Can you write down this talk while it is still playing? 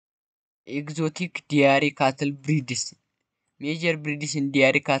exotic dairy cattle breeds major breeds in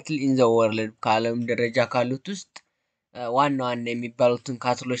dairy cattle in the world ከዓለም ደረጃ ካሉት ውስጥ ዋና ዋና የሚባሉትን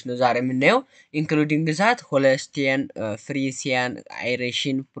ካትሎች ነው ዛሬ የምናየው including that Holstein, Friesian, Irish,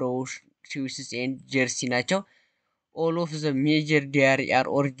 Swiss and Jersey ናቸው all of the major dairy are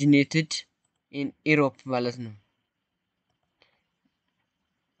originated in Europe ማለት ነው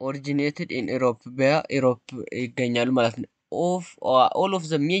originated in Europe በኢሮፕ ይገኛሉ ማለት ነው all of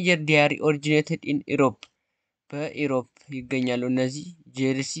the major dairy originated in Europe በኢሮፕ ይገኛሉ እነዚህ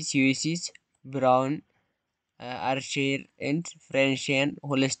ጀርሲ ስዊሲስ ብራውን አርሼር and ፍሬንሺያን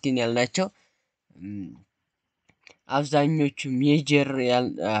ሆልስቲን ያልናቸው አብዛኞቹ ሜጀር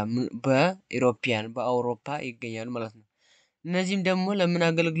በኢሮፒያን በአውሮፓ ይገኛሉ ማለት ነው እነዚህም ደግሞ ለምን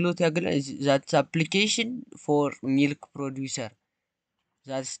አገልግሎት ያገለግላል that application for milk producer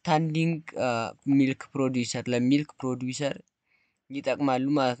that standing milk producer ለሚልክ ፕሮዲዩሰር ይጠቅማሉ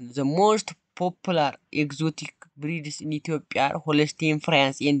ማለት ነው the most popular exotic breeds in Ethiopia are Holstein,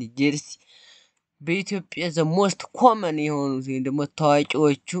 France and Jersey በኢትዮጵያ the most common የሆኑት ደግሞ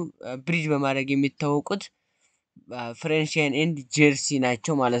ታዋቂዎቹ ብሪድ በማድረግ የሚታወቁት ፍሬንሺያን and Jersey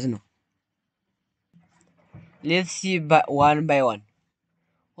ናቸው ማለት ነው let's see one by one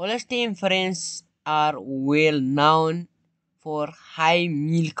Holstein Friends are well known for high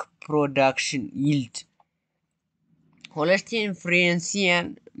milk production yield Holstein Friesian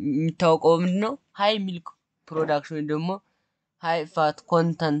የሚታወቀው ምንድነው high milk production ወይ ደግሞ high fat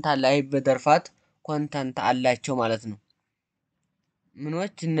content አለ high butter fat content አላቸው ማለት ነው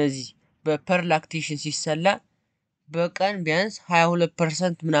ምኖች እነዚህ በፐር ላክቴሽን ሲሰላ በቀን ቢያንስ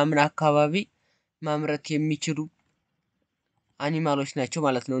 22% ምናምን አካባቢ ማምረት የሚችሉ አኒማሎች ናቸው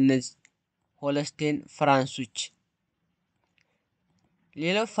ማለት ነው እነዚህ ሆልስቴን ፍራንሶች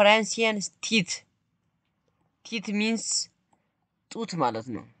ሌላው ፍራንሲያን teat means ጡት ማለት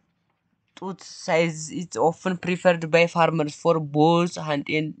ነው ጡት size is often preferred by farmers for both hand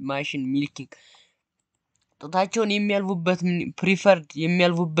and machine milking ጡታቸውን የሚያልቡበት preferred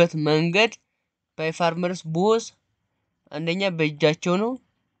የሚያልቡበት መንገድ by farmers both አንደኛ በእጃቸው ነው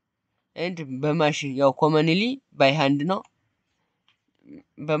and በማሽን ያው commonly by hand ነው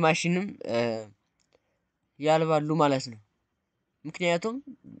በማሽንም ያልባሉ ማለት ነው ምክንያቱም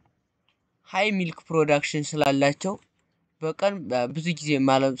ሃይ ሚልክ ፕሮዳክሽን ስላላቸው በቀን ብዙ ጊዜ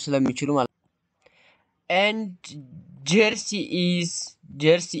ማለብ ስለሚችሉ ማለት and Jersey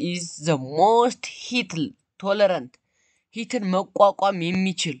is the most heat tolerant ሂትን መቋቋም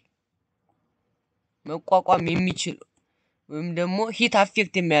የሚችል ወይም ደግሞ ሂት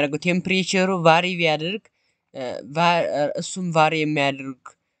አፌክት የሚያደርገው ቴምፕሬቸሩ ቫሪ ቢያደርግ እሱም ቫሪ የሚያደርግ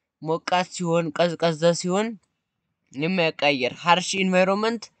ሞቃት ሲሆን ቀዝቀዛ ሲሆን የማይቀየር ሃርሽ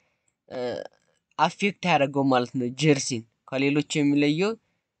ኢንቫይሮንመንት አፌክት ያደርገው ማለት ነው ጀርሲን ከሌሎች የሚለየው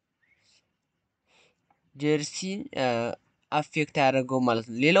ጀርሲን አፌክት ያደርገው ማለት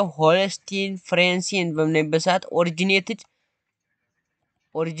ነው ሌላው ሆልስቲን ፍራንሲያን በምናይበት ሰዓት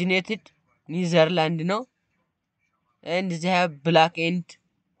ኦሪጂኔትድ ኒዘርላንድ ነው and they have black and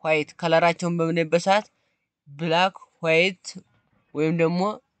white ከለራቸውን በምናይበት ሰዓት black white ወይም ደግሞ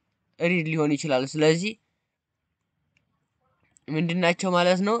ሬድ ሊሆን ይችላል ስለዚህ ምንድናቸው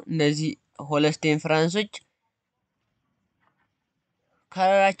ማለት ነው እነዚህ ሆልስቴን ፍራንሶች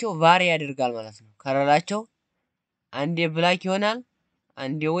ከለራቸው ቫሪ ያደርጋል ማለት ነው ከለራቸው አንዴ ብላክ ይሆናል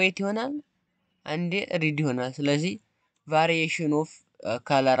አንዴ ዋይት ይሆናል አንዴ ሬድ ይሆናል ስለዚህ ቫሪዬሽን ኦፍ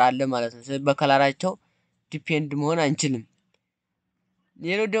ከለር አለ ማለት ነው ስለዚህ በከለራቸው ዲፔንድ መሆን አንችልም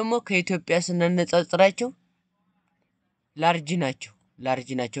ሌላው ደግሞ ከኢትዮጵያ ስናነጻጽራቸው ላርጅ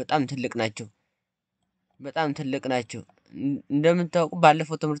ናቸው በጣም ትልቅ ናቸው እንደምታውቁ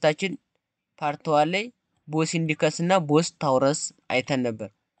ባለፈው ትምህርታችን ፓርት 1 ላይ ቦስ ኢንዲከስ እና ቦስ ታውረስ አይተን ነበር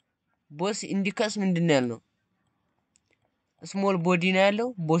ቦስ ኢንዲከስ ምንድነው ያለው ስሞል ቦዲ ነው ያለው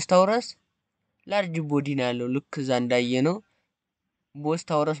ቦስ ታውረስ ላርጅ ቦዲ ነው ያለው ልክ እዛ እንዳየነው ቦስ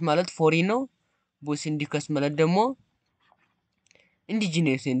ታውረስ ማለት ፎሪ ነው ቦስ ኢንዲከስ ማለት ደግሞ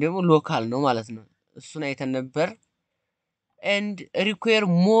ኢንዲጂነስ ደግሞ ሎካል ነው ማለት ነው እሱን አይተን ነበር and require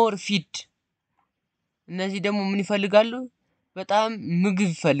more feed እነዚህ ደግሞ ምን ይፈልጋሉ በጣም ምግብ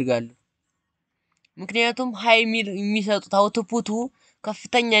ይፈልጋሉ ምክንያቱም ሃይ ሚል የሚሰጡት አውትፑቱ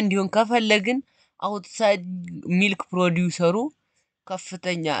ከፍተኛ እንዲሆን ከፈለግን አውትሳይድ ሚልክ ፕሮዲዩሰሩ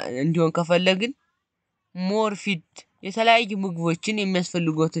ከፍተኛ እንዲሆን ከፈለግን ሞር ፊድ የተለያዩ ምግቦችን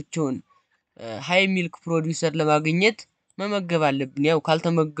የሚያስፈልጓቸውን ሃይ ሚልክ ፕሮዲዩሰር ለማግኘት መመገብ አለብን ያው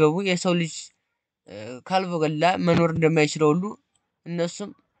ካልተመገቡ የሰው ልጅ ካልበላ መኖር እንደማይችለው ሁሉ እነሱም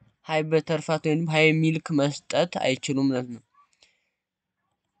ሃይ በተር ፋት ወይም ሃይ ሚልክ መስጠት አይችሉም ማለት ነው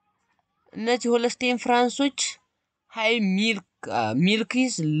እነዚህ ሆልስቴን ፍራንሶች ሃይ ሚልክ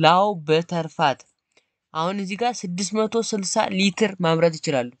ኢዝ ላው በተር ፋት አሁን እዚህ ጋር 660 ሊትር ማምረት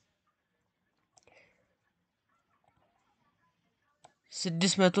ይችላሉ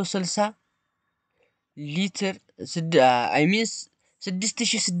 660 ሊትር አይ ሚንስ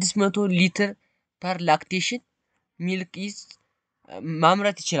 6600 ሊትር ፐር ላክቴሽን ሚልክ ኢዝ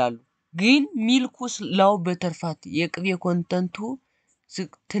ማምረት ይችላሉ ግን ሚልኩስ ላው በተር ፋት የቅቤ ኮንተንቱ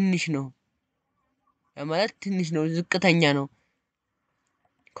ትንሽ ነው ማለት ትንሽ ነው ዝቅተኛ ነው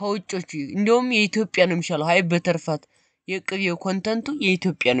ከውጮቹ እንደውም የኢትዮጵያ ነው የሚሻለው ሃይ በተር ፋት የቅቤው ኮንተንቱ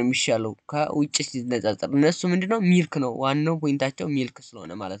የኢትዮጵያ ነው የሚሻለው ከውጭ ሲነጻጸር እነሱ ምንድነው ሚልክ ነው ዋናው ፖይንታቸው ሚልክ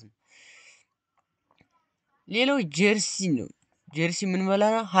ስለሆነ ማለት ነው ሌላው ጀርሲ ነው ጀርሲ ምን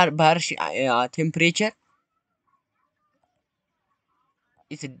ማለት ነው በሃርሽ ቴምፕሬቸር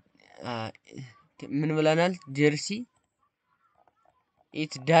ኢት ምን ብለናል ጀርሲ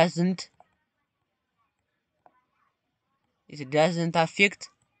it doesn't affect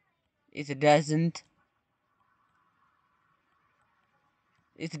it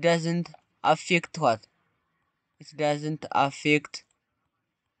doesn't affect what it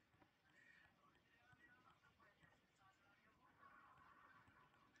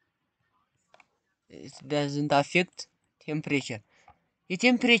doesn't affect temperature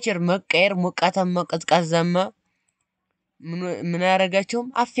የቴምፕሬቸር መቀየር ሞቃታማ ቀዝቃዛማ ምን ያረጋቸውም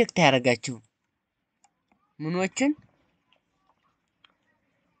አፌክት ያረጋቸው ምኖችን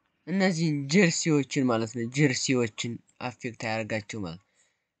እነዚህን ጀርሲዎችን ማለት ነው ጀርሲዎችን አፌክት ያረጋቸው ማለት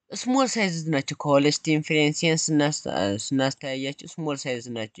ስሞል ሳይዝ ናቸው ኮሌስቲን ፍሬንሲየንስ ስናስተያያቸው ስሞል ሳይዝ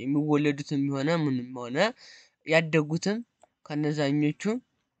ናቸው የሚወለዱትም ሆነ ምንም ሆነ ያደጉትም ከነዛኞቹ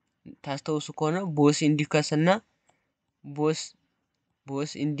ታስተውሱ ከሆነ ቦስ ኢንዲከስና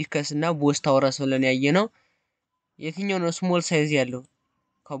ቦስ ኢንዲከስና ቦስ ታውረስ ብለን ያየነው የትኛው ነው ስሞል ሳይዝ ያለው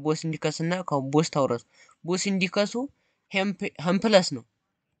ከቦስ ኢንዲከስና ከቦስ ታውረስ ቦስ ኢንዲከሱ ሀምፕለስ ነው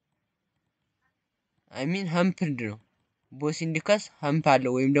አይ ሚን ሀምፕልድ ነው ቦስ ኢንዲከስ ሀምፕ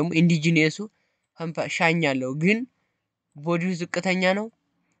አለው ወይም ደግሞ ኢንዲጂነሱ ሀምፕ ሻኝ አለው ግን ቦዲው ዝቅተኛ ነው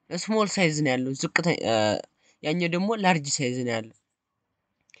ስሞል ሳይዝ ነው ያለው ዝቅተኛ ያኛው ደግሞ ላርጅ ሳይዝ ነው ያለው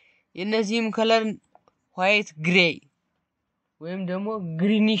የነዚህም ከለር ዋይት ግሬይ ወይም ደግሞ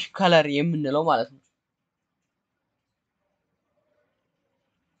ግሪኒሽ ከለር የምንለው ማለት ነው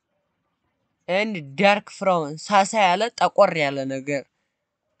and dark brown ሳሳ ያለ ጠቆር ያለ ነገር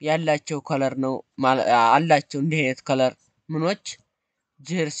ያላቸው ከለር ነው አላቸው እንደ አይነት ከለር ምኖች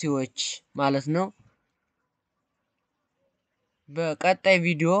ጀርሲዎች ማለት ነው በቀጣይ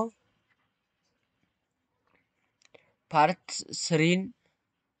ቪዲዮ ፓርት 3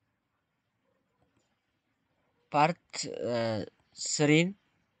 ፓርት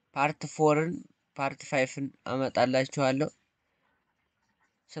 4 ፓርት 5 አመጣላችኋለሁ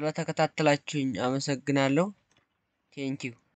ስለተከታተላችሁኝ አመሰግናለሁ ቴንኪው